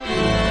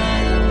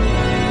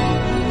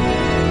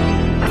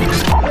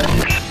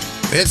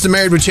It's the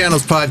Married with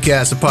Channels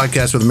podcast, a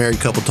podcast with a married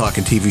couple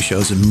talking TV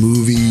shows and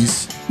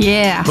movies.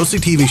 Yeah. Mostly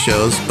TV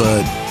shows,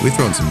 but we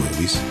throw in some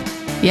movies.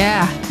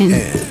 Yeah.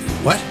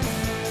 What?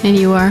 And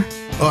you are?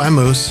 Oh, I'm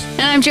Moose.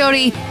 And I'm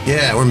Jody.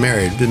 Yeah, we're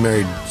married. Been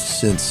married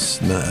since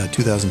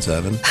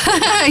 2007.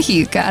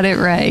 You got it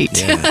right.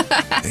 Yeah.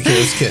 Okay,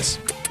 let's kiss.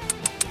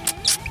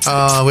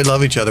 We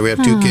love each other. We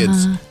have two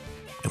kids.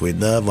 And we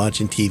love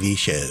watching TV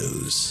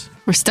shows.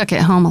 We're stuck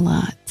at home a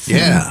lot. So,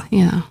 Yeah.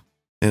 Yeah.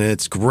 And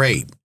it's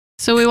great.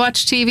 So we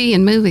watch TV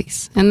and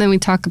movies, and then we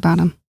talk about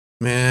them,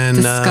 Man,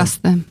 discuss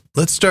them.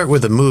 let's start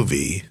with a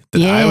movie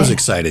that I Yeah. was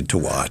excited to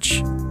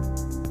watch.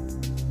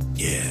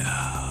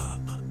 Yeah.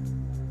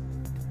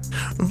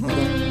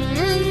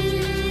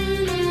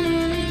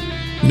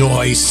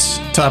 Nice.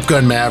 Top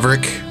Gun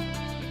Maverick.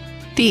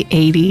 The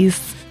 80s.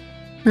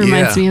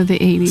 Reminds Yeah. me of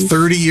the 80s.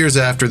 30 years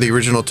after the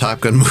original Top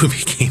Gun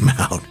movie came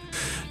out.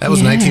 That was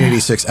Yeah.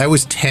 1986. I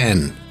was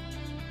 10.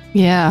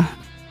 Yeah.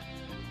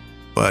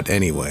 But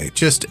anyway,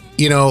 just,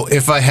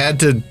 if I had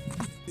to,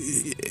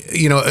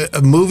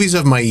 movies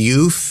of my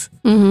youth,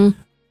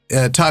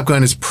 Top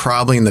Gun is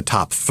probably in the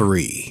top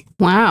 3.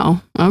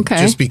 Wow. Okay.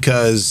 Just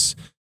because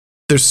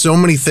there's so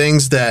many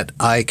things that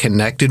I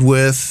connected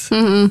with.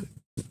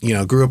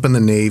 Grew up in the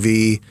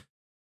Navy,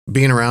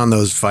 being around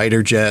those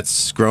fighter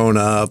jets, growing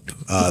up,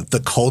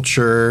 the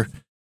culture,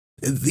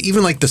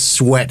 even like the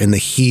sweat and the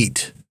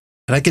heat.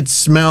 And I could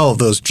smell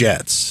those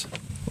jets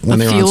when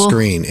they were on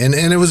screen. And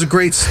it was a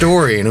great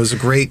story, and it was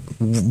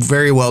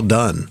very well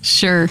done.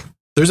 Sure.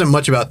 There isn't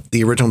much about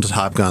the original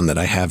Top Gun that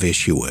I have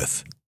issue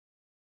with.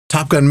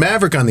 Top Gun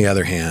Maverick, on the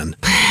other hand,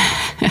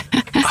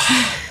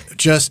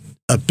 just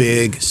a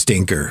big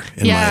stinker,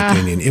 in my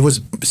opinion. It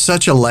was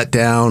such a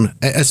letdown,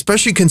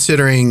 especially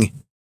considering,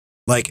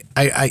 like,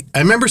 I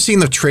remember seeing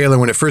the trailer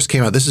when it first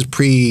came out. This is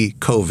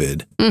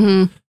pre-COVID.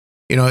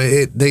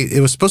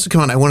 It was supposed to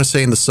come out, I want to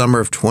say, in the summer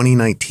of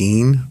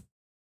 2019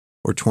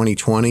 or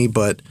 2020,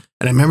 and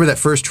I remember that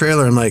first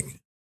trailer, I'm like,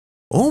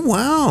 oh,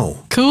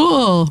 wow.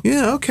 Cool.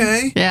 Yeah,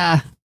 okay. Yeah.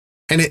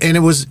 And it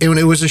was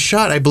a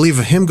shot, I believe,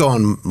 of him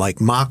going like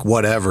Mach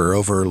whatever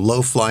over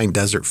low-flying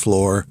desert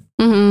floor.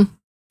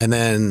 And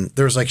then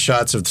there was like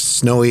shots of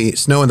snow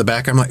in the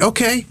background. I'm like,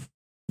 okay,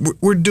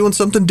 we're doing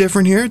something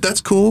different here.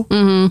 That's cool.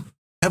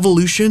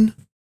 Evolution.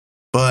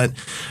 But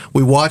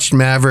we watched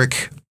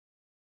Maverick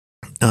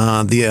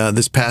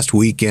this past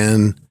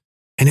weekend,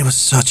 and it was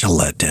such a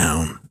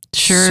letdown.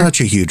 Sure. Such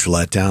a huge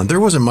letdown. There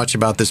wasn't much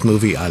about this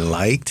movie I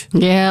liked.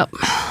 Yep.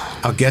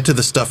 I'll get to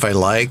the stuff I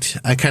liked.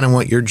 I kind of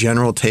want your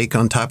general take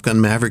on Top Gun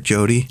Maverick,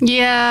 Jody.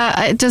 Yeah,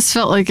 I just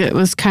felt like it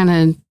was kind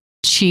of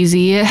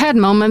cheesy. It had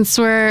moments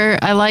where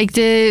I liked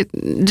it,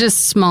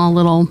 just small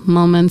little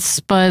moments,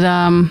 but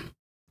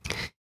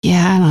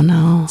yeah, I don't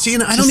know. See,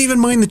 and I don't even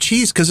mind the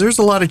cheese because there's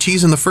a lot of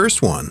cheese in the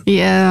first one.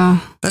 Yeah.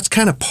 That's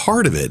kind of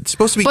part of it. It's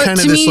supposed to be But kind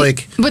of to this me-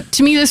 like... But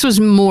to me, this was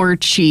more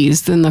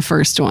cheese than the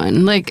first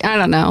one. Like, I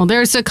don't know.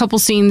 There's a couple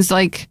scenes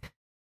like,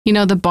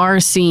 the bar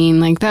scene,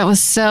 like that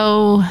was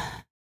so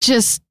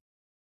just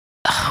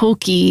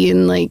hokey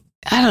and like,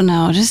 I don't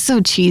know, just so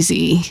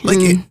cheesy. Like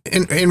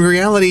in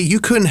reality, you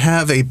couldn't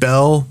have a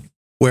bell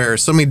where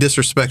somebody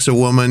disrespects a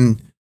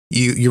woman,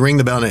 you ring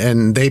the bell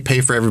and they pay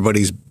for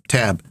everybody's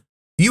tab.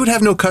 You would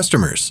have no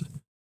customers.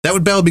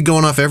 That bell would be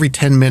going off every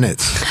 10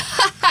 minutes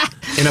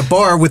in a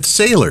bar with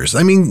sailors.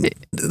 I mean,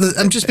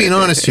 I'm just being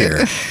honest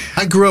here.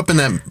 I grew up in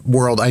that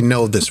world. I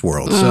know this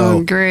world. So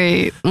Oh,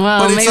 great.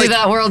 Well, But it's maybe like-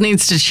 that world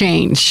needs to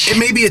change.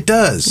 maybe it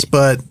does,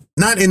 but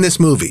not in this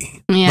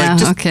movie. Yeah,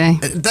 okay.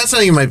 That's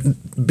not even my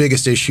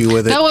biggest issue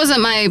with it. That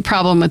wasn't my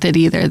problem with it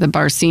either, the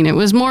bar scene. It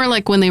was more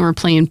like when they were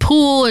playing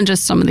pool and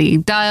just some of the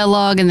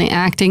dialogue and the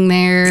acting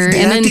there. The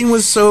and acting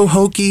was so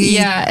hokey.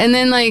 Yeah, and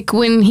then like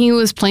when he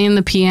was playing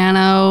the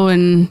piano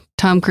and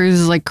Tom Cruise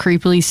is like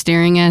creepily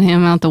staring at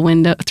him out the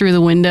window, through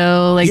the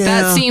window, like Yeah.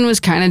 that scene was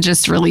kind of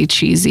just really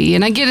cheesy.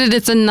 And I get it,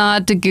 it's a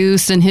nod to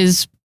Goose and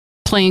his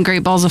playing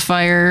Great Balls of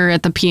Fire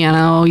at the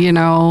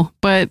piano,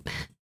 but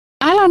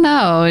I don't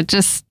know, it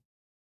just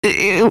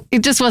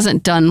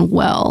wasn't done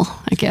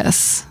well, I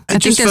guess. I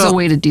think there's a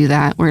way to do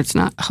that where it's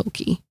not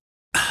hokey,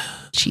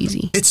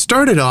 cheesy. It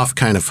started off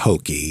kind of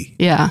hokey.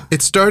 Yeah.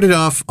 It started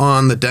off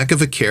on the deck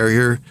of a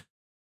carrier.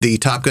 The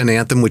Top Gun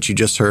anthem, which you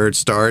just heard,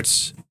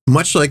 starts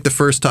much like the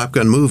first Top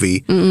Gun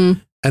movie.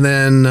 And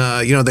then,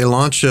 they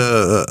launch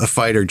a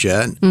fighter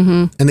jet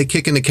and they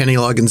kick into Kenny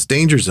Loggins'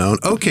 danger zone.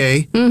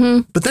 Okay.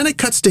 But then it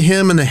cuts to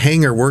him in the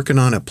hangar working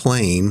on a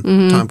plane,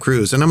 Tom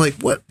Cruise. And I'm like,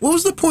 what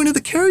was the point of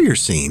the carrier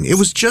scene? It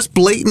was just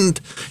blatant.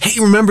 Hey,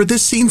 remember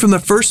this scene from the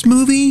first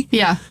movie?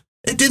 Yeah.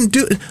 It didn't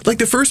do like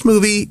the first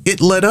movie.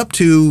 It led up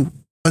to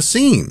a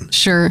scene.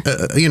 Sure.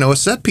 A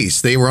set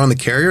piece. They were on the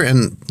carrier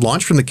and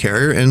launched from the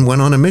carrier and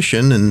went on a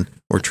mission and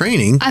were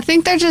training. I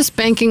think they're just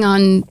banking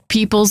on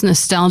people's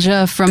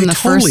nostalgia from They the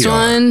totally first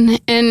one.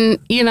 And,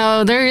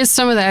 there is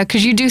some of that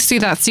because you do see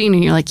that scene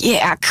and you're like,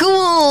 yeah,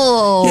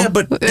 cool. Yeah,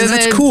 but and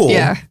that's then- cool.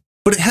 Yeah.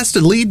 but it has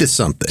to lead to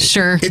something.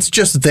 Sure. It's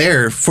just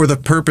there for the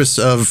purpose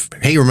of,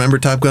 hey, remember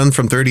Top Gun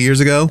from 30 years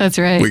ago? That's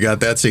right. We got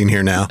that scene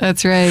here now.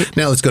 That's right.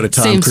 Now let's go to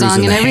Tom Same Cruise song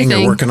in the and hangar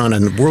everything. working on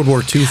a World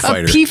War II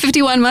fighter. A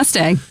P-51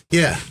 Mustang.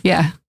 Yeah.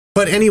 Yeah.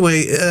 But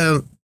anyway,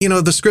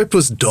 the script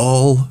was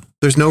dull.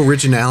 There's no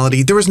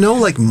originality. There was no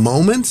like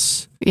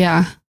moments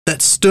Yeah.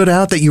 that stood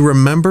out that you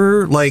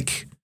remember,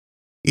 like,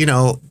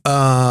 the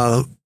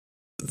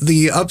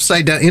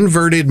upside down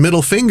inverted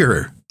middle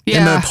finger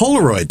in the Yeah.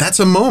 Polaroid. That's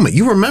a moment.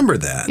 You remember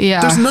that.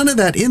 Yeah. There's none of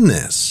that in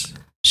this.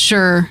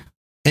 Sure.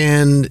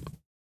 And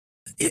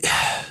it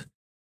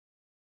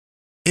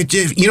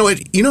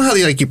you know how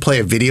you play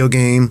a video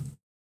game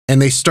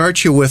and they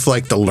start you with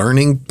like the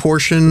learning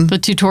portion, The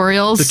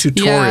tutorials. the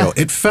tutorial.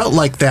 Yeah. It felt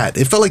like that.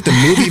 It felt like the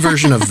movie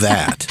version of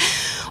that.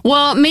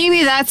 Well,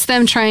 maybe that's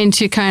them trying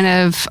to kind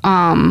of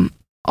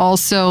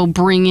also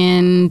bring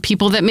in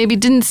people that maybe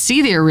didn't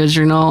see the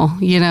original.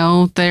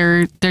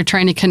 They're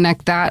trying to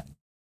connect that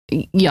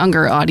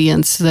younger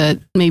audience that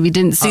maybe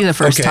didn't see the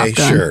first okay, Top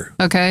Gun. sure.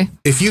 Okay.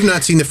 If you've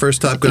not seen the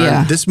first Top Gun,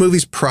 Yeah. this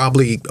movie's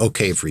probably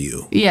okay for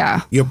you.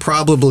 Yeah. You'll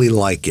probably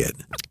like it.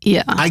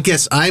 Yeah. I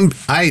guess I'm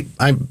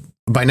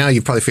by now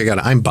you've probably figured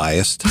out I'm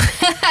biased.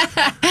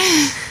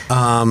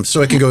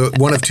 So it can go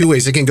one of two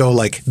ways. It can go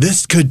like,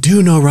 this could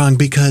do no wrong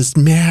because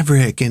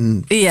Maverick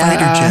and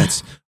fighter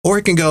jets. Or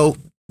it can go,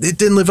 it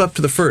didn't live up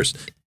to the first.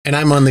 And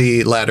I'm on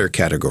the latter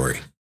category.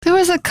 There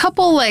was a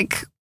couple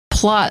like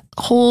plot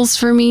holes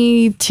for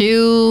me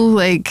too.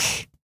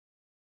 Like,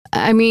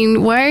 I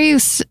mean, why are you,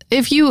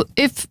 if you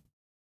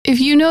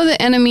know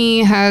the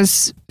enemy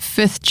has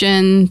 5th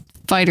gen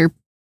fighter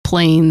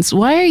planes,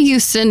 why are you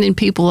sending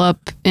people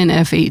up in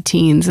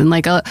F-18s and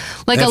like a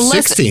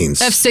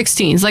F-16s.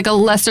 F-16s, like a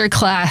lesser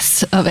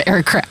class of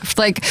aircraft?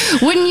 Like,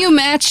 wouldn't you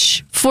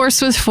match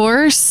force with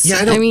force?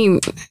 Yeah, I mean,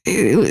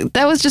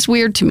 that was just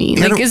weird to me.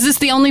 Yeah, Like, is this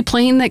the only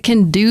plane that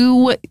can do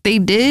what they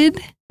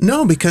did?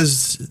 No,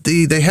 because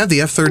they have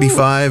the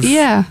F-35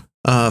 Yeah.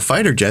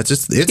 fighter jets.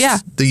 It's Yeah.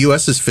 the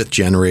US's 5th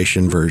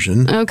generation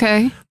version.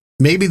 Okay.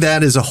 Maybe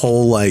that is a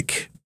whole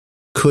like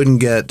couldn't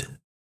get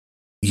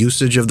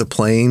usage of the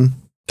plane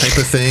type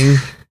of thing.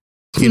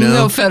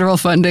 No federal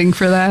funding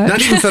for that.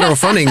 Not even federal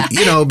funding,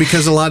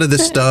 because a lot of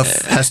this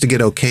stuff has to get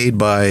okayed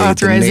by the Navy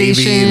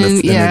Authorization, and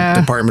the yeah.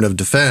 Department of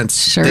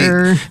Defense.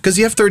 Sure. Because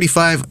the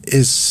F-35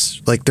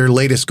 is like their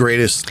latest,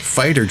 greatest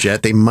fighter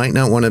jet. They might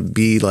not want to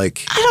be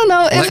like I don't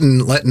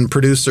know letting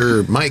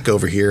producer Mike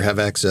over here have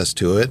access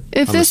to it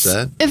if on the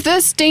set. if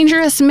this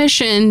dangerous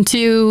mission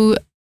to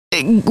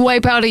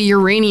wipe out a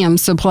uranium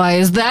supply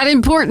is that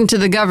important to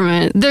the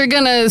government, they're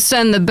gonna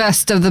send the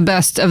best of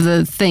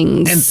the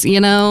things,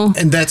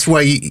 And that's why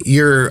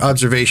your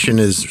observation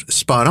is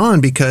spot on,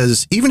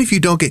 because even if you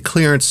don't get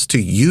clearance to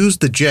use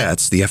the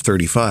jets, the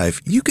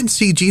F-35, you can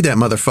CG that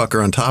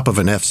motherfucker on top of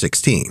an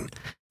F-16.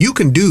 You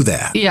can do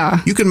that.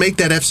 Yeah. You can make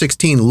that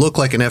F-16 look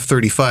like an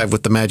F-35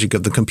 with the magic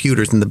of the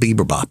computers and the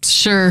Bieber bops.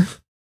 Sure.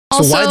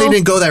 So why they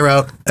didn't go that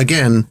route,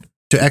 again,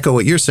 to echo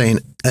what you're saying,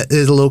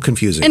 is a little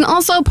confusing. And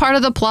also part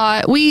of the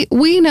plot, we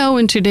know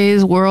in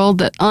today's world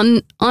that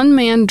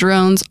unmanned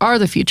drones are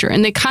the future.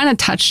 And they kind of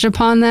touched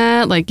upon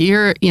that. Like,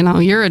 you're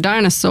a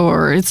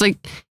dinosaur. It's like,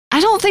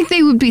 I don't think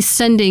they would be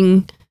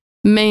sending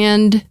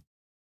manned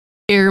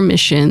air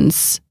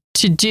missions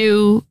to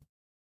do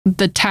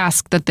the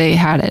task that they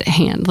had at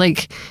hand.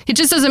 Like, it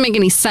just doesn't make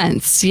any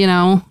sense,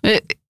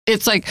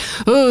 It's like,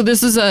 oh,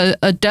 this is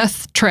a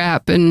death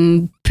trap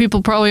and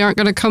people probably aren't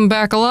going to come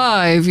back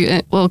alive.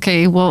 Well,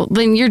 okay, well,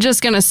 then you're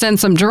just going to send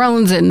some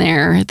drones in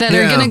there that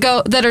are going to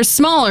go, that are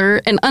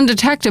smaller and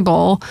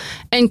undetectable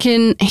and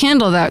can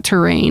handle that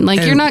terrain.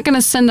 Like, you're not going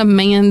to send a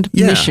manned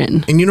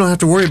mission. And you don't have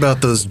to worry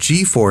about those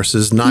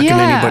G-forces knocking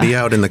anybody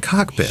out in the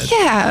cockpit.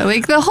 Yeah,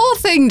 like the whole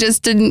thing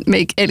just didn't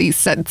make any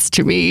sense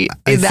to me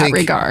in that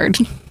regard.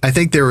 I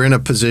think they were in a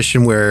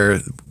position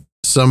where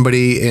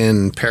somebody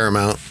in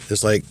Paramount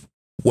is like,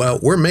 well,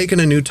 we're making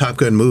a new Top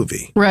Gun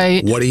movie.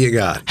 Right. What do you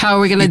got? How are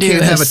we going to do this? You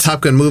can't have a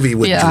Top Gun movie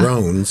with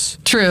drones.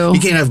 True. You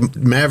can't have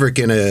Maverick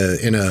in a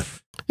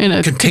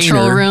container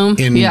control room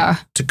in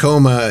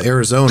Tacoma,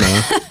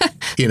 Arizona.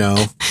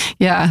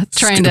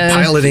 Trying to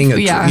piloting.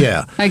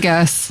 I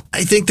guess.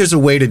 I think there's a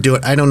way to do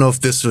it. I don't know if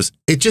this was.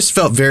 It just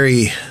felt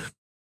very.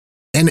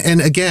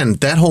 And again,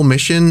 that whole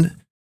mission.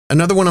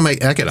 Another one of my.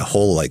 I got a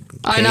whole page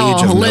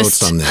of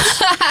notes on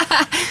this.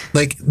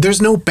 Like,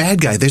 there's no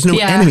bad guy. There's no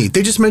enemy.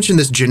 They just mentioned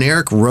this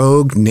generic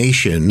rogue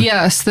nation.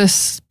 Yes,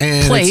 this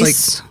and place.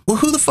 It's like, well,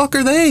 who the fuck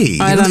are they?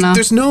 I don't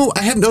know.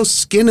 I have no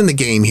skin in the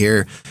game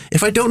here.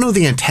 If I don't know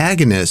the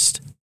antagonist,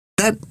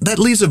 that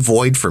leaves a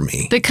void for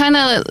me. They kind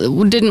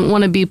of didn't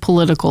want to be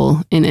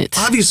political in it.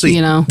 Obviously,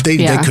 they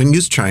couldn't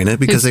use China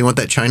because they want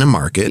that China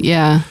market.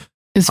 Yeah,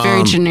 it's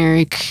very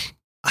generic.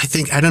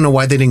 I don't know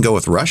why they didn't go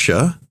with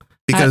Russia,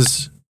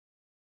 because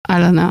I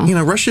don't know.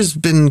 Russia's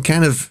been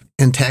kind of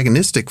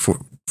antagonistic for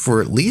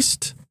at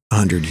least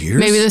 100 years.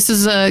 Maybe this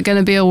is going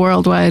to be a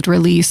worldwide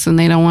release and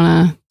they don't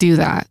want to do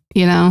that,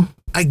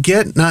 I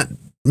get not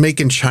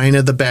making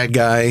China the bad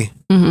guy,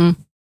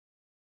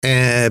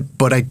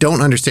 But I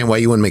don't understand why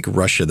you wouldn't make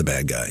Russia the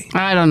bad guy.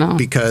 I don't know.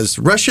 Because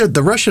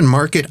the Russian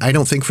market, I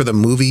don't think for the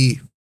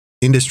movie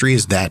industry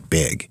is that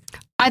big.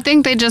 I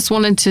think they just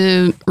wanted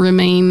to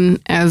remain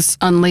as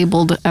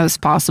unlabeled as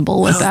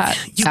possible with that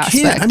aspect.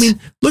 Can't. I mean,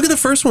 look at the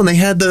first one. They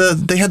had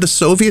the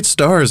Soviet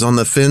stars on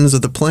the fins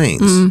of the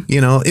planes.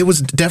 You know, it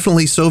was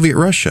definitely Soviet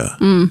Russia.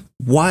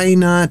 Why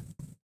not?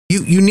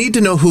 You need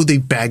to know who the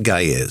bad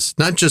guy is,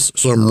 not just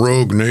some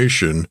rogue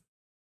nation.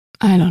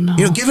 I don't know.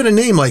 You know, give it a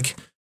name like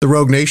the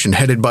Rogue Nation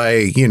headed by,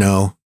 you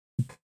know,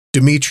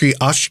 Dmitry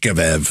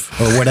Oshkevev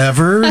or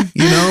whatever,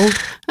 you know?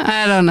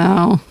 I don't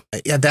know.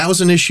 Yeah, that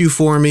was an issue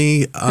for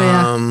me.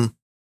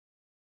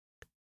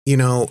 You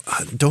know,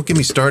 don't get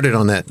me started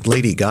on that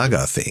Lady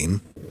Gaga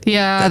theme.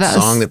 Yeah. That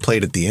song that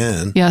played at the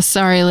end. Yeah,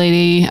 sorry,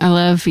 lady. I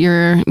love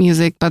your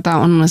music, but that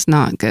one was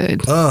not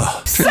good.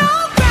 Oh.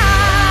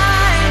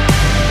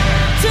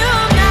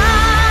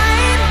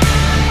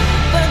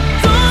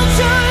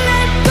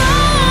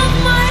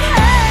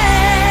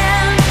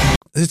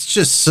 It's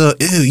just so,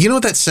 ew. You know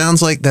what that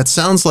sounds like? That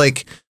sounds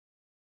like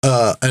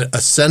a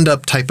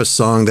send-up type of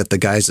song that the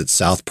guys at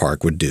South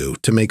Park would do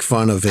to make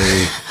fun of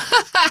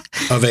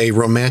a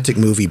romantic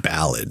movie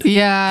ballad.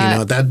 Yeah. You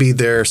know, that'd be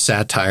their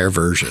satire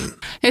version.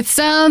 It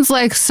sounds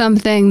like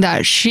something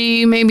that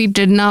she maybe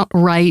did not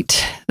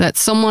write, that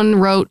someone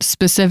wrote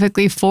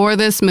specifically for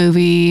this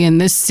movie and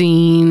this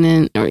scene,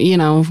 and, or, you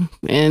know,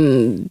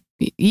 and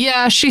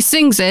yeah, she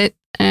sings it.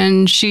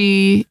 And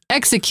she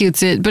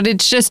executes it, but it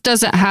just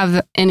doesn't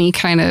have any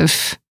kind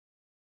of.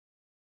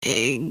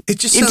 It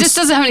just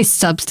doesn't have any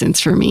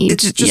substance for me.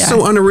 It's just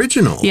so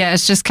unoriginal. Yeah,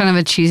 it's just kind of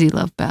a cheesy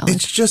love ballad.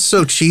 It's just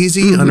so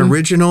cheesy,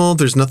 unoriginal.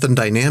 There's nothing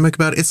dynamic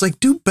about it. It's like,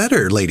 do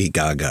better, Lady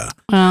Gaga.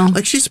 Well,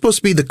 like, she's supposed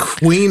to be the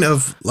queen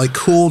of like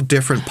cool,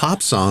 different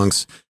pop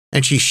songs,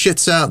 and she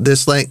shits out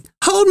this like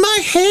 "Hold My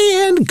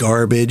Hand"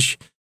 garbage.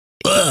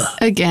 Ugh.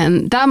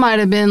 Again, that might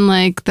have been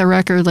like the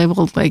record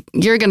label, like,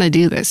 you're gonna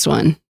do this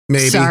one.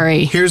 Maybe.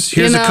 Sorry. Here's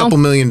a couple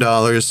 $1 million.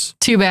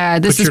 Too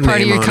bad. This is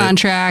part of your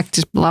contract.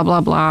 Just blah,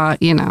 blah, blah.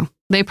 You know,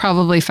 they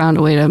probably found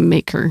a way to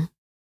make her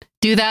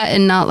do that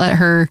and not let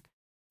her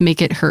make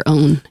it her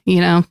own,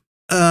 you know?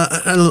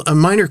 A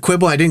minor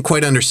quibble, I didn't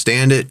quite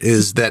understand it,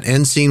 is that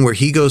end scene where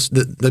he goes,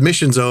 the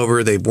mission's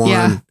over, they've won.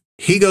 Yeah.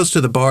 He goes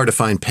to the bar to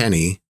find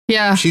Penny.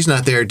 Yeah. She's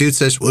not there. Dude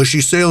says, well,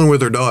 she's sailing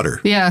with her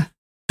daughter. Yeah.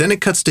 Then it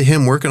cuts to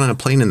him working on a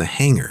plane in the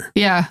hangar.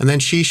 Yeah. And then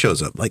she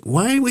shows up. Like,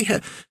 why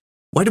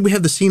did we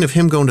have the scene of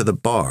him going to the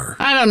bar?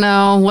 I don't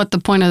know what the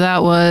point of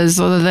that was,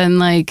 other than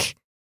like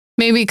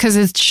maybe because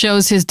it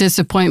shows his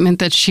disappointment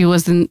that she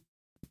wasn't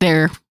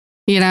there.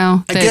 You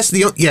know, I guess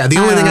the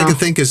only thing I can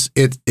think is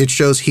it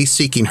shows he's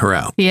seeking her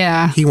out.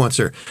 Yeah, he wants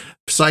her.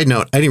 Side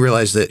note: I didn't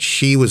realize that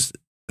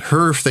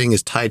her thing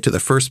is tied to the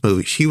first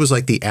movie. She was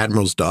like the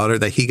admiral's daughter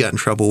that he got in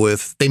trouble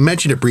with. They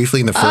mentioned it briefly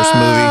in the first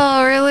movie.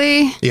 Oh,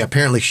 really? Yeah,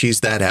 apparently she's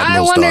that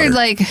admiral's daughter. I wondered,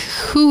 like,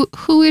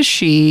 who is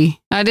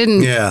she? I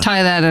didn't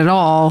tie that at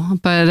all,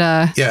 but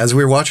yeah, as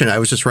we were watching it, I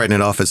was just writing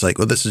it off as like,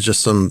 well, this is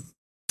just some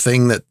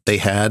thing that they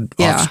had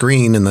off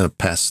screen in the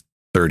past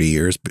 30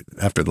 years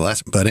after the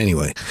last. But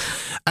anyway,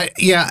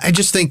 I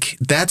just think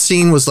that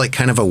scene was like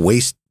kind of a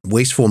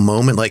wasteful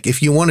moment. Like,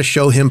 if you want to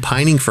show him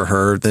pining for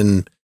her,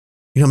 then,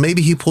 you know,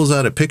 maybe he pulls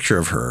out a picture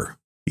of her,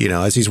 you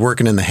know, as he's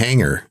working in the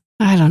hangar.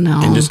 I don't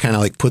know. And just kind of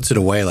like puts it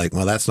away like,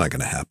 well, that's not going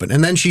to happen.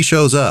 And then she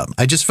shows up.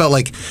 I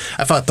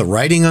thought the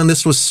writing on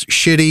this was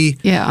shitty.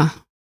 Yeah.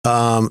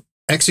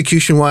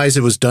 Execution wise,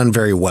 it was done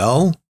very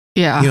well.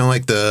 Yeah. You know,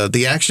 like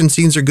the action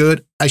scenes are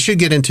good. I should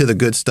get into the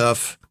good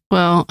stuff.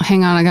 Well,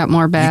 hang on. I got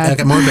more bad. I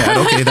got more bad.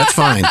 Okay, that's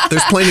fine.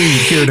 There's plenty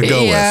here to go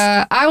with.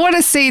 Yeah. I want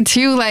to say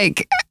too,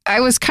 like,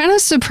 I was kind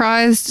of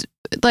surprised,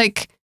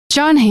 like,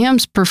 John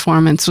Hamm's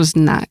performance was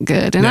not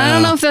good. And I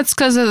don't know if that's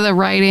because of the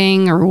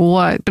writing or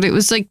what, but it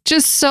was like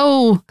just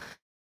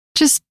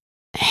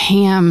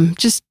Ham,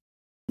 just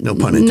no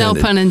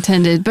pun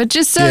intended, but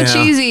just so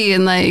cheesy,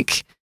 and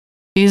like,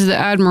 he's the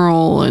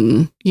admiral,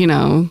 and, you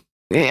know,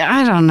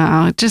 I don't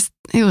know.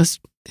 It was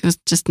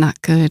just not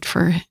good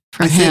for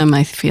him,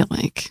 I feel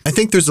like. I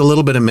think there's a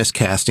little bit of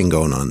miscasting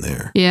going on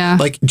there. Yeah.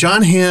 Like,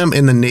 John Hamm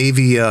in the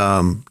Navy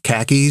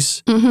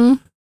khakis. Mm-hmm.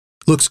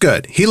 Looks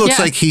good. He looks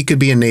like he could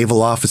be a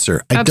naval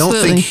officer. I don't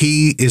think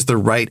he is the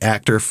right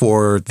actor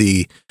for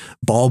the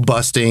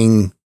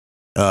ball-busting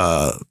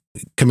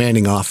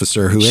commanding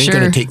officer who ain't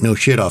going to take no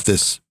shit off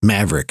this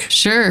maverick.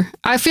 Sure.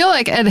 I feel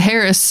like Ed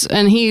Harris,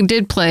 and he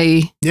did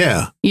play,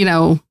 you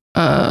know,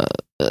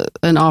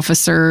 an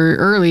officer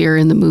earlier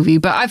in the movie,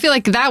 but I feel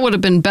like that would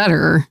have been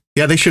better.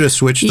 Yeah, they should have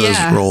switched those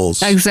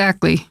roles.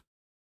 Exactly.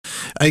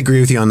 I agree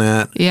with you on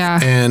that. Yeah.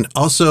 And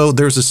also,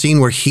 there's a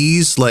scene where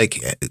he's like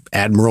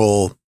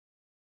Admiral,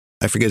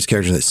 I forget his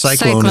character name.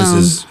 Cyclone is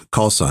his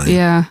call sign.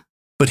 Yeah.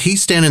 But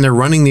he's standing there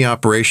running the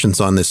operations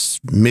on this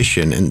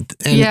mission. And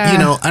you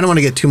know, I don't want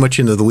to get too much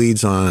into the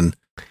weeds on,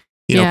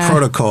 you know,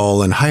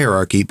 protocol and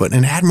hierarchy, but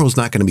an admiral's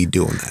not going to be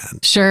doing that.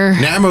 Sure.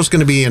 An admiral's going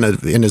to be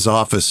in his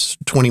office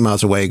 20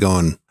 miles away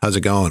going, how's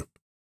it going?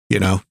 You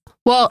know?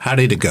 Well, how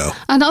did it go?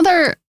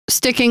 Another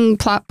sticking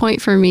plot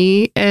point for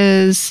me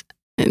is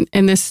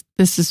and this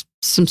is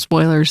some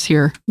spoilers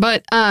here,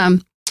 but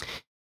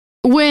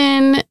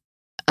when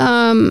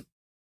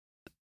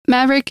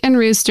Maverick and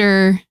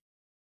Rooster,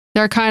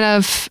 they're kind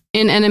of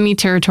in enemy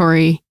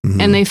territory,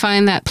 and they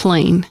find that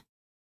plane.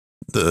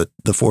 The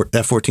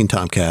F-14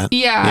 Tomcat.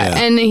 Yeah,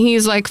 and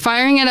he's like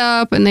firing it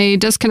up, and they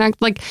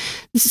disconnect. Like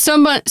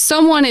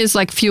someone is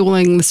like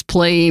fueling this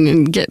plane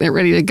and getting it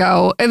ready to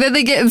go, and then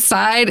they get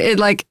inside, and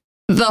like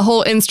the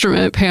whole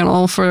instrument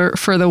panel for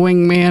the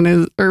wingman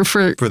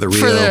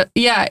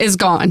is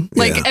gone.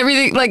 Like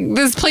everything, like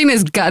this plane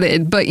is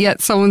gutted, but yet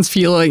someone's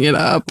fueling it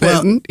up,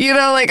 and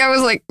like I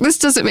was like, this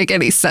doesn't make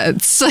any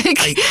sense.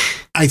 Like,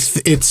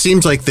 it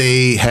seems like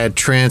they had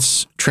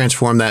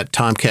transformed that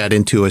Tomcat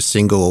into a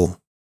single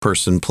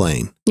person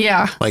plane.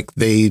 Yeah. Like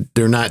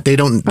they're not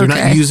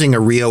using a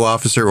Rio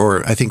officer,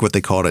 or I think what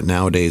they call it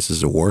nowadays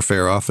is a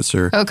warfare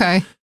officer.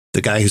 Okay.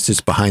 The guy who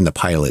sits behind the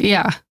pilot.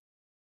 Yeah.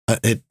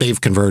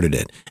 They've converted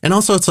it. And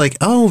also it's like,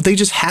 they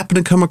just happen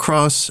to come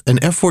across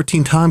an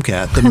F-14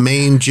 Tomcat, the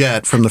main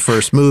jet from the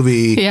first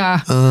movie.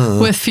 Yeah.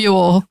 With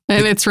fuel,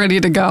 and it's ready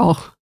to go.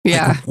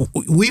 Yeah. Like,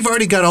 we've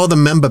already got all the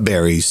Memba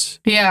berries.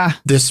 Yeah.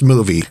 This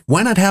movie.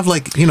 Why not have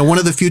one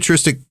of the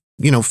futuristic,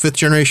 5th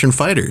generation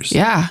fighters?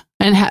 Yeah.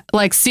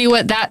 And see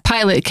what that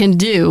pilot can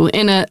do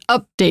in an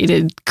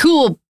updated,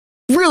 cool,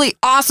 really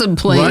awesome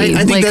plane. Right?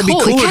 I think that'd be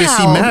cooler to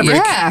see Maverick.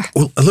 Yeah.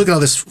 Well, look at all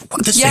this.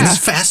 This thing is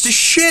fast as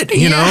shit,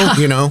 you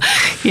know?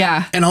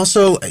 Yeah. And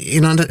also,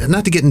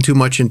 not to get too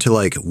much into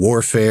like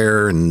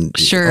warfare and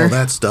all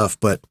that stuff,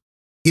 but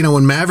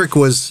when Maverick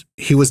was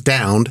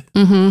downed,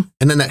 and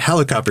then that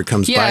helicopter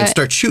comes by and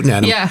starts shooting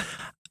at him. Yeah.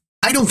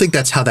 I don't think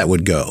that's how that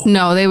would go.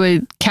 No, they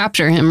would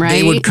capture him, right?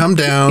 They would come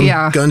down,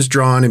 guns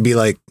drawn, and be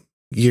like,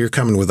 "You're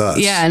coming with us."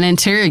 Yeah, and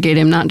interrogate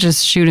him, not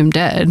just shoot him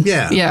dead.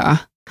 Yeah. Yeah.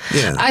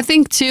 Yeah. I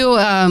think too,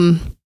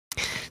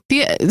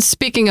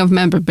 speaking of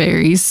Memba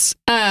berries,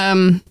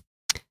 the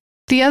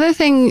other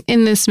thing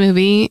in this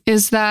movie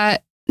is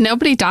that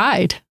nobody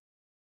died.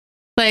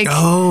 Like,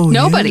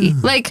 nobody. Yeah.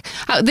 Like,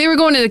 they were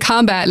going into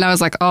combat, and I was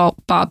like, "Oh,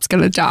 Bob's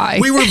gonna die."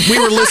 We were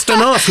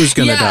listing off who's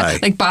gonna die.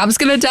 Like, Bob's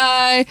gonna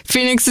die.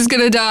 Phoenix is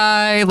gonna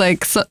die.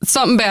 Like,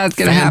 something bad's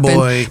gonna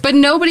happen. But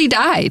nobody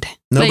died.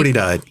 Nobody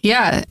died.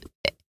 Yeah.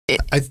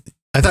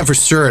 I thought for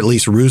sure at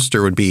least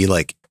Rooster would be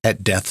like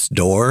at death's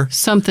door.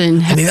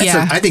 Something.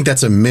 I think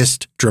that's a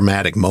missed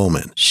dramatic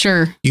moment.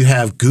 Sure. You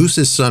have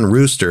Goose's son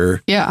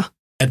Rooster. Yeah.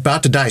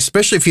 About to die,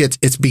 especially if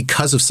it's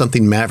because of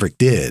something Maverick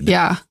did.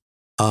 Yeah.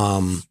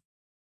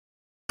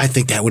 I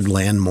think that would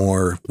land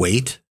more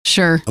weight.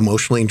 Sure.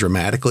 Emotionally and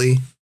dramatically.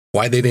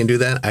 Why they didn't do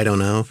that, I don't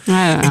know.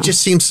 I don't know. It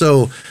just seems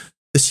so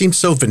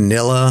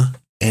vanilla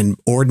and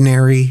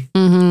ordinary.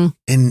 Mm-hmm.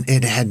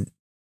 And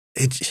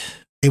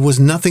it was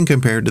nothing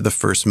compared to the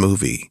first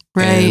movie.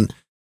 Right. And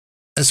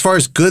as far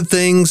as good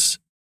things,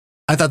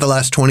 I thought the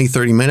last 20,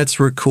 30 minutes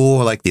were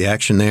cool. I like the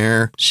action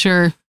there.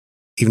 Sure.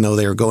 Even though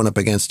they were going up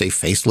against a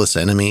faceless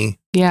enemy.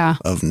 Yeah.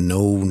 Of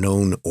no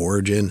known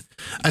origin.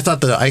 I thought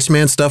the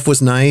Iceman stuff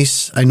was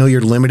nice. I know you're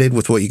limited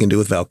with what you can do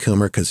with Val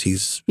Kilmer because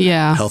he's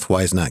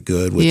health-wise not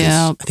good with this.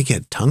 I think he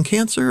had tongue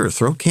cancer or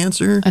throat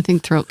cancer. I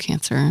think throat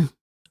cancer.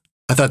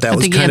 I thought that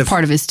was kind of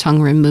part of his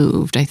tongue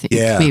removed, I think.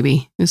 Yeah.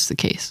 Maybe is the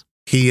case.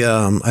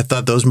 I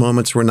thought those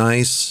moments were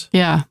nice.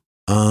 Yeah.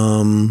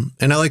 And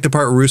I like the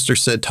part where Rooster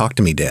said, "Talk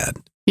to me, Dad."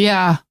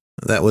 Yeah.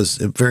 That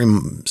was a very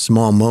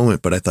small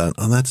moment, but I thought,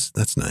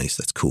 that's nice.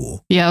 That's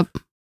cool. Yep.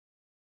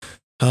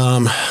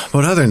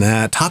 But other than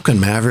that, Top Gun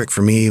Maverick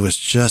for me was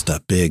just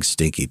a big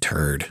stinky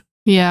turd.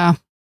 Yeah.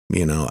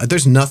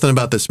 There's nothing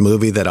about this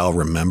movie that I'll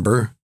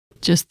remember.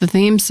 Just the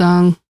theme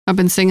song. I've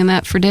been singing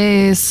that for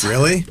days.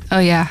 Really? Oh,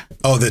 yeah.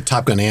 Oh, the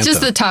Top Gun anthem.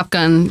 Just the Top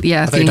Gun,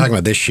 yeah. I thought you were talking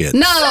about this shit.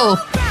 No!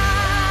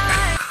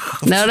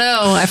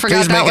 No, I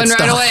forgot that one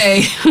right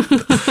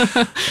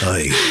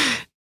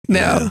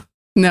away.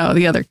 No,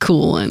 the other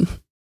cool one.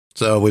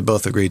 So we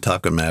both agree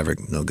Top Gun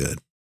Maverick, no good.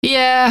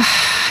 Yeah,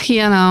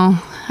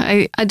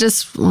 I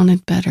just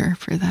wanted better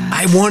for that.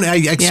 I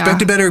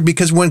expected better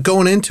because when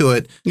going into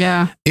it,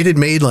 it had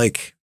made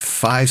like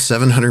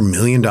 $500-700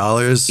 million.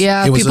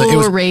 Yeah, people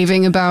were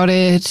raving about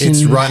it.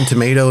 Its Rotten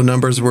Tomato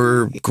numbers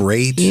were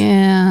great.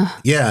 Yeah,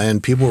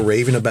 and people were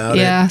raving about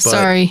it. Yeah,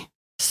 sorry,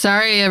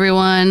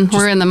 everyone.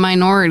 We're in the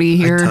minority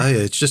here. I tell you,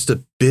 it's just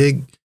a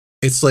big.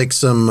 It's like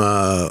some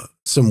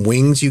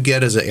wings you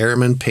get as an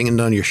airman pinned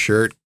on your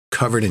shirt,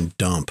 covered in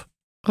dump.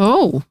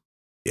 Oh.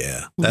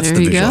 Yeah, that's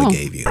the visual I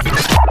gave you.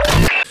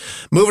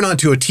 Moving on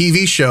to a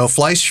TV show,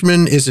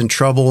 Fleischman is in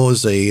Trouble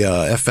is a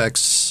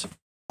FX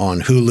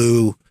on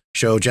Hulu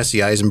show.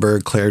 Jesse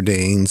Eisenberg, Claire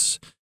Danes.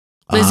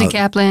 Lizzie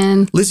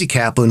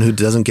Kaplan, who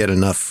doesn't get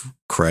enough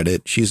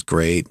credit. She's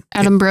great.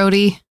 Adam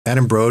Brody.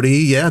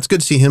 Yeah, it's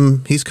good to see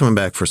him. He's coming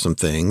back for some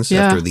things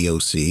after the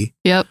OC.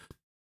 Yep.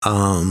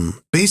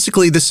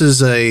 Basically, this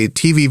is a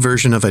TV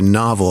version of a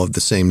novel of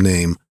the same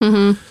name.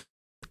 Mm-hmm.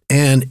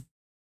 And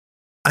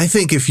I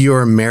think if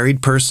you're a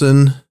married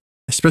person,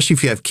 especially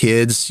if you have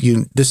kids,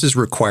 this is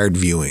required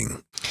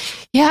viewing.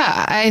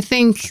 Yeah, I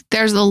think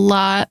there's a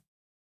lot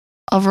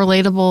of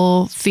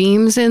relatable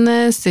themes in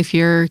this. If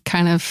you're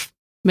kind of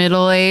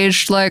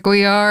middle-aged like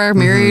we are,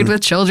 married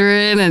with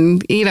children,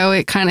 and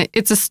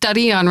it's a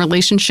study on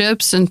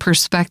relationships and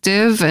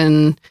perspective,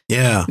 and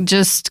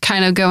just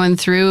kind of going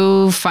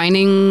through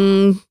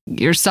finding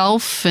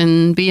yourself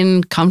and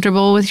being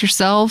comfortable with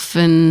yourself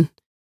and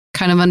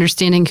kind of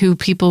understanding who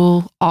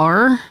people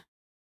are.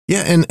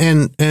 Yeah,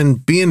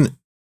 and being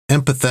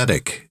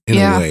empathetic in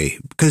a way,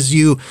 because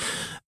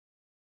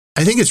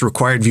I think it's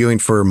required viewing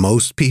for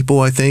most people,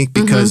 I think,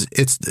 because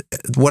it's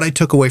what I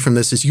took away from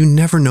this is you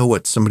never know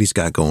what somebody's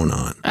got going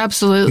on.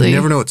 Absolutely. You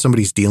never know what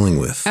somebody's dealing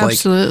with.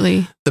 Absolutely.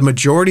 Like, the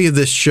majority of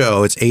this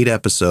show, it's 8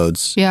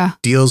 episodes,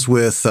 deals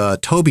with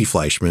Toby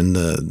Fleischman,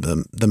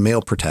 the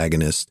male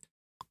protagonist,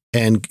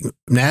 and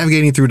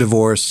navigating through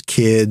divorce,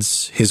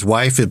 kids. His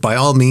wife, by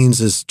all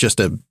means, is just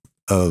a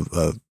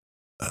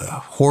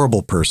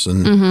horrible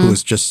person who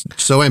is just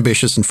so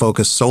ambitious and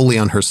focused solely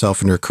on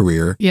herself and her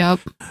career.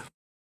 Yep.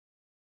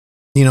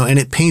 And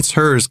it paints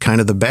her as kind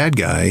of the bad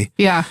guy.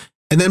 Yeah.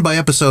 And then by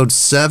episode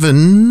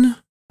 7,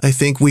 I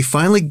think we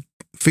finally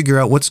figure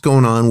out what's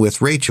going on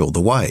with Rachel,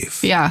 the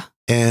wife. Yeah.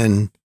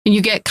 And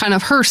you get kind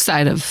of her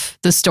side of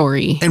the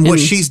story. And what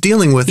she's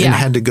dealing with and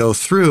had to go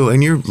through.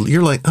 And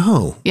you're like,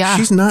 oh,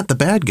 she's not the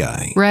bad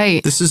guy.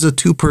 Right. This is a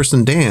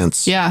 2-person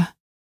dance. Yeah.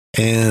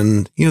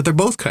 And, they're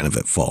both kind of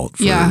at fault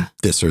for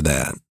this or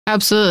that.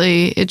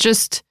 Absolutely. It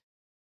just...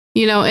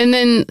 and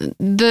then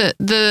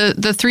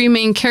the 3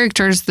 main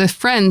characters, the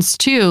friends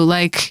too,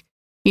 like,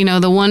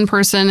 the one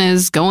person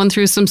is going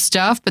through some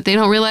stuff, but they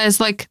don't realize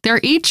like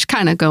they're each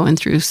kind of going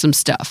through some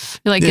stuff.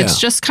 Like it's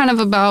just kind of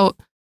about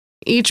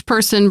each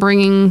person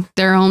bringing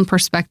their own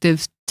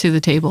perspective to the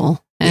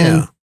table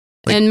and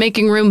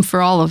making room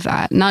for all of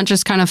that, not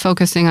just kind of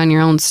focusing on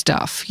your own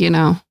stuff,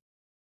 Yeah.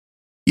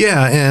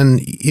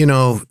 And,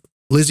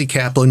 Lizzie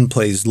Kaplan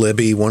plays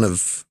Libby, one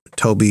of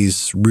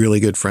Toby's really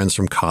good friends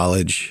from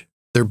college.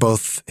 They're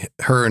both,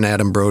 her and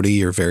Adam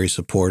Brody are very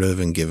supportive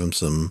and give him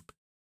some,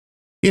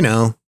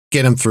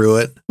 get him through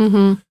it.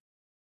 And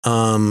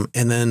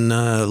then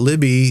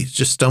Libby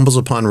just stumbles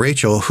upon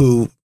Rachel,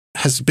 who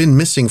has been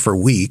missing for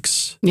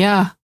weeks.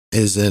 Yeah.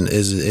 Is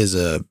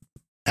a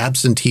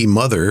absentee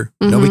mother.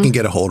 Nobody can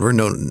get a hold of her.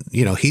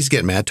 No, he's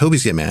getting mad.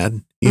 Toby's getting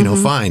mad.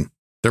 Fine.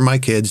 They're my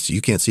kids. You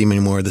can't see them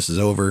anymore. This is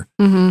over.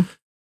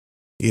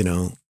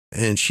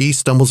 And she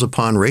stumbles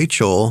upon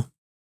Rachel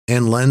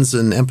and lends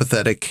an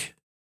empathetic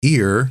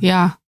ear.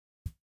 Yeah.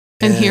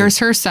 And here's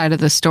her side of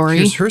the story.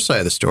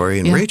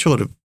 And Rachel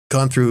had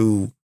gone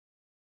through,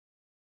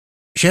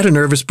 she had a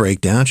nervous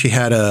breakdown. She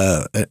had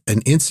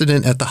an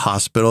incident at the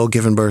hospital,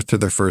 giving birth to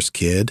their first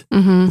kid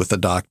with a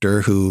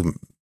doctor who,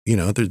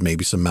 there's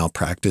maybe some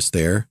malpractice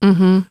there.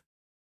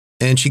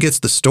 And she gets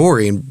the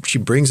story and she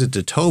brings it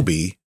to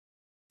Toby.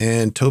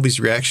 And Toby's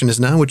reaction is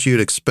not what you'd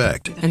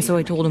expect. And so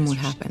I told him what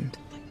happened.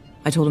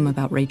 I told him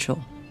about Rachel,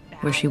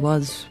 where she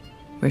was,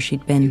 where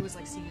she'd been.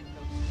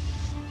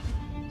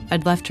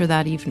 I'd left her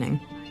that evening,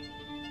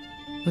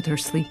 with her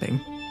sleeping,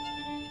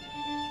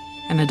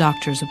 and a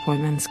doctor's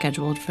appointment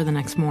scheduled for the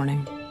next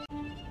morning.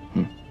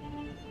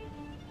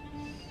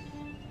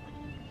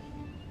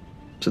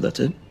 So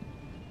that's it?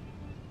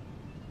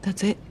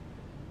 That's it.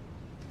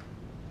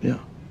 Yeah.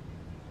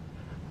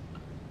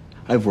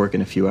 I have work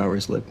in a few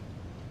hours, Lib.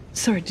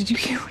 Sorry, did you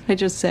hear what I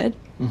just said?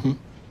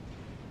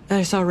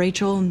 I saw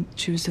Rachel, and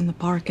she was in the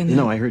park, and...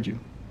 No, I heard you.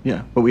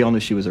 Yeah, but we all knew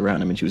she was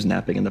around. I mean, she was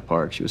napping in the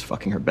park. She was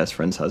fucking her best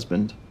friend's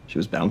husband. She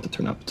was bound to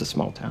turn up. It's a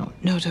small town.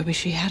 No, Toby,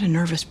 she had a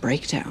nervous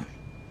breakdown.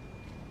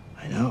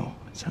 I know.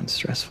 It sounds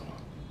stressful.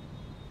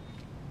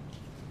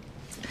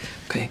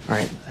 Okay, all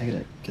right. I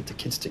gotta get the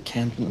kids to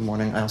camp in the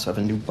morning. I also have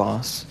a new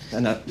boss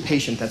and a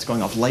patient that's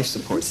going off life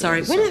support.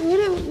 Sorry,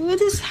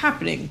 what is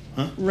happening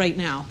right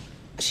now?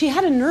 She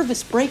had a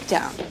nervous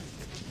breakdown.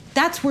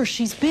 That's where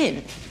she's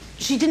been.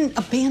 She didn't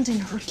abandon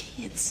her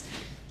kids.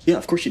 Yeah,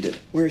 of course she did.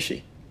 Where is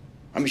she?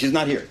 I mean, she's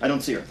not here. I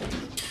don't see her.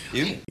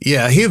 You?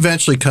 Yeah, he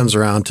eventually comes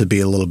around to be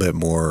a little bit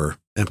more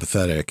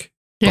empathetic.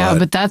 Yeah,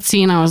 but that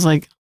scene, I was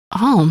like,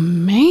 oh,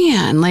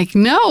 man. Like,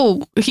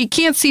 no, he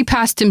can't see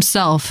past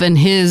himself and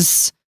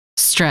his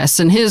stress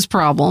and his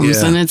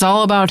problems. And it's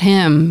all about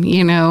him,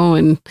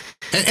 and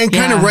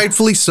kind of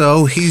rightfully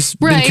so. He's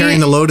been carrying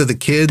the load of the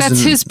kids.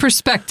 That's his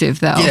perspective,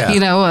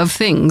 though, of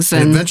things.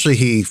 And eventually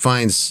he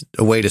finds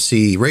a way to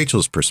see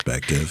Rachel's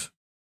perspective.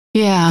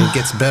 Yeah. And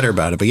gets better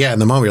about it. But in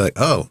the moment you're like,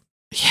 oh,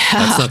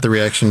 that's not the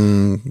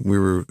reaction we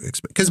were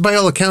expecting. Because by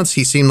all accounts,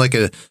 he seemed like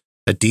a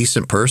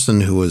decent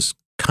person who was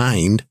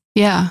kind.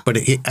 Yeah. But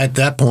at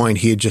that point,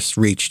 he had just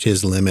reached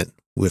his limit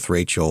with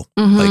Rachel.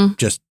 Like,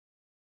 just,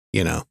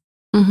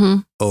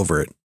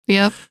 over it.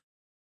 Yep.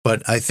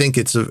 But I think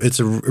it's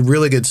a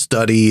really good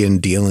study in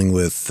dealing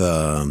with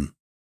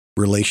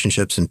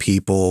relationships and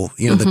people.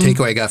 The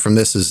takeaway I got from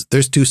this is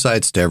there's 2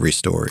 sides to every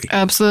story.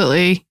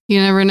 Absolutely. You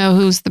never know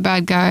who's the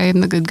bad guy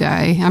and the good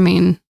guy. I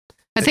mean,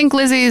 I think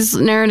Libby's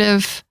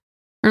narrative,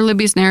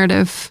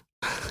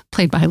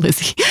 played by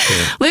Lizzie,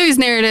 Libby's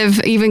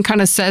narrative even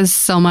kind of says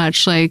so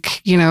much.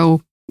 Like,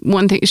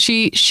 one thing,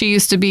 she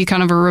used to be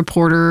kind of a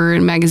reporter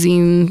and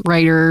magazine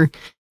writer,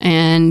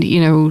 and,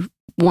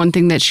 one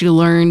thing that she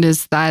learned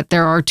is that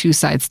there are two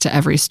sides to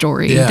every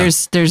story. Yeah.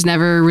 There's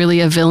never really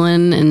a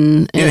villain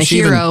and a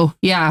hero.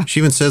 She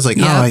even says like,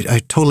 Yep. I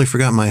totally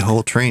forgot my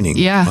whole training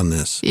on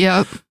this.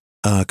 Yep.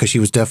 Because she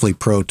was definitely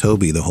pro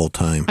Toby the whole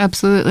time.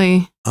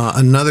 Absolutely.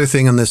 Another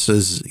thing on this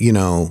is,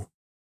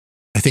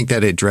 I think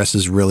that it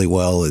addresses really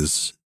well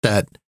is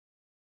that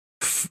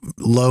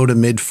low to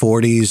mid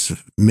 40s,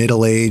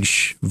 middle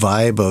age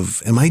vibe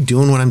of, am I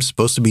doing what I'm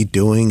supposed to be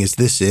doing? Is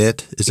this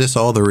it? Is this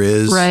all there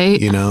is? Right.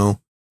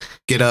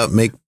 Get up,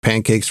 make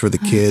pancakes for the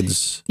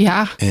kids.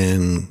 Yeah.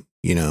 And,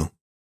 Take them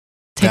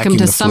vacuum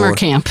to the summer floor.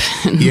 camp.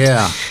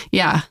 Yeah.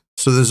 Yeah.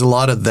 So there's a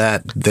lot of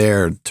that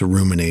there to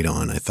ruminate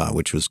on, I thought,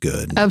 which was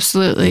good.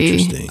 Absolutely.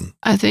 Interesting.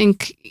 I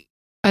think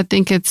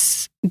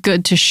it's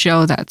good to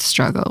show that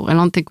struggle. I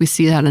don't think we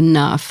see that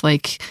enough.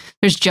 Like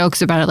there's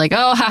jokes about it like,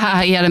 oh,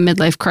 haha, he had a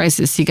midlife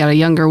crisis. He got a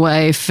younger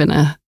wife and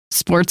a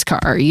sports car,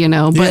 But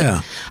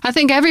Yeah. I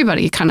think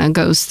everybody kind of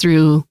goes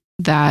through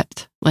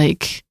that.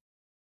 Like,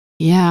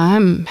 yeah,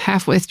 I'm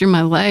halfway through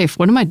my life.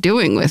 What am I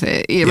doing with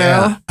it? You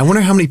know? I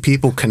wonder how many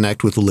people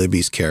connect with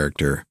Libby's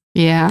character.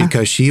 Yeah.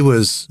 Because she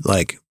was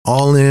like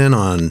all in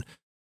on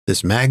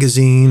this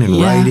magazine and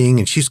writing,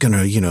 and she's going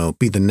to,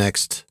 be the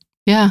next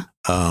Yeah.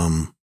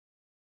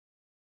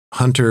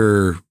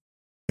 Hunter.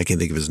 I can't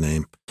think of his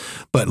name,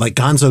 but like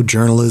Gonzo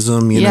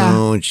journalism, you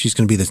know, and she's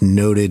going to be this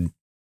noted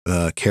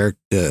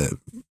character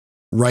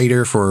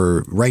writer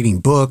for writing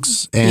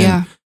books.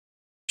 And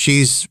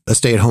she's a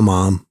stay-at-home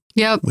mom.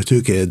 Yep. With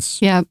 2 kids.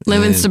 Yeah.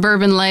 Living And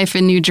suburban life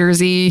in New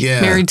Jersey.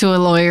 Yeah. Married to a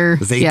lawyer.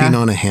 vaping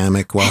on a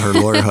hammock while her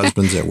lawyer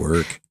husband's at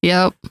work.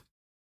 Yep.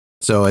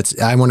 So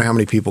I wonder how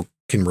many people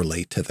can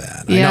relate to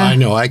that. Yeah. I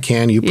know I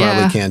can. You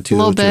probably can too,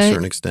 little to a bit.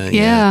 certain extent.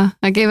 Yeah.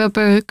 I gave up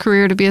a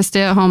career to be a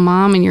stay-at-home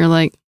mom, and you're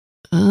like,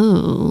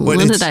 oh, But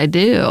what did I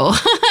do?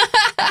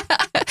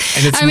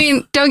 I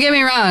mean, don't get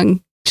me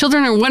wrong.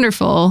 Children are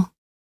wonderful,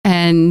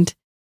 and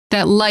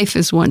that life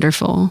is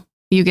wonderful.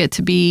 You get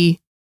to be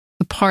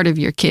a part of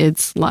your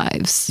kids'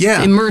 lives.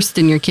 Yeah. Immersed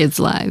in your kids'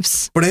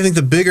 lives. But I think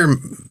the bigger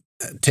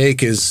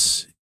take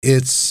is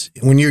it's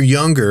when you're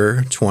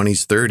younger,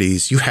 20s,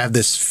 30s, you have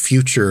this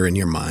future in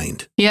your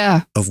mind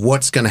Yeah. of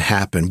what's going to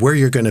happen, where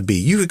you're going to be.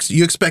 You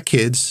expect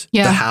kids,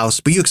 the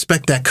house, but you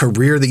expect that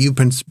career that you've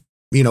been,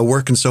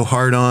 working so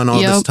hard on all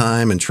this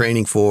time and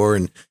training for.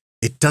 And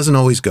it doesn't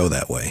always go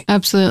that way.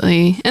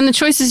 Absolutely. And the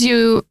choices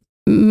you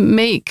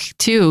make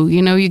too,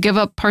 you give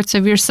up parts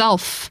of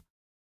yourself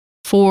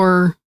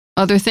for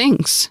other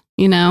things,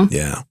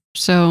 Yeah.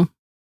 So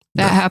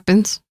that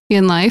happens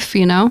in life,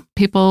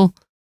 people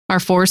are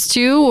forced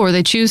to, or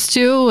they choose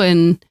to,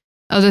 and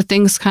other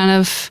things kind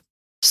of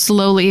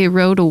slowly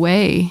erode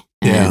away.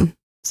 And Yeah.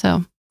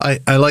 So I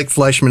like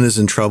Fleischman is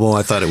in trouble.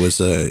 I thought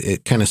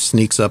it kind of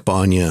sneaks up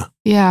on you.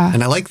 yeah.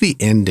 And I like the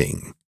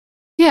ending.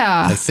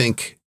 Yeah. I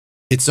think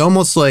it's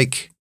almost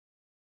like,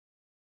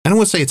 I don't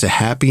want to say it's a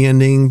happy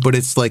ending, but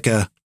it's like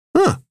it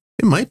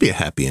might be a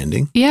happy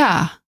ending.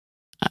 Yeah.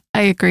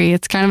 I agree.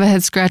 It's kind of a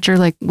head scratcher.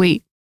 Like,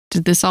 wait,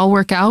 did this all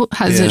work out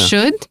as it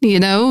should?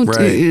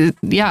 Right.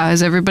 Yeah.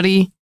 Is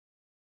everybody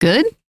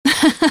good?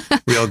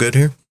 We all good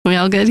here? We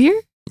all good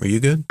here? Are you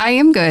good? I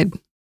am good.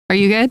 Are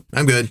you good?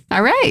 I'm good.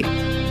 All right.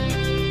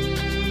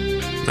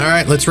 All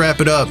right, let's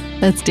wrap it up.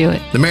 Let's do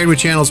it. The Married with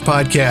Channels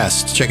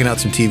podcast, checking out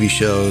some TV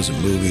shows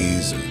and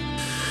movies, and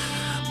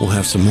we'll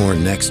have some more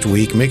next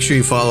week. Make sure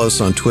you follow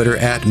us on Twitter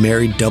at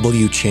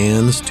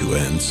MarriedWChans, 2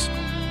 N's.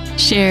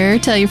 Share,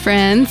 tell your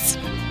friends.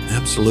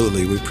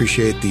 Absolutely. We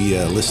appreciate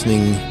the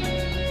listening,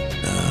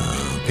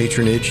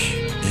 patronage,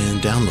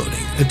 and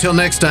downloading. Until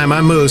next time,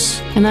 I'm Moose.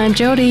 And I'm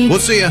Jody. We'll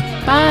see ya.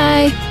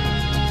 Bye.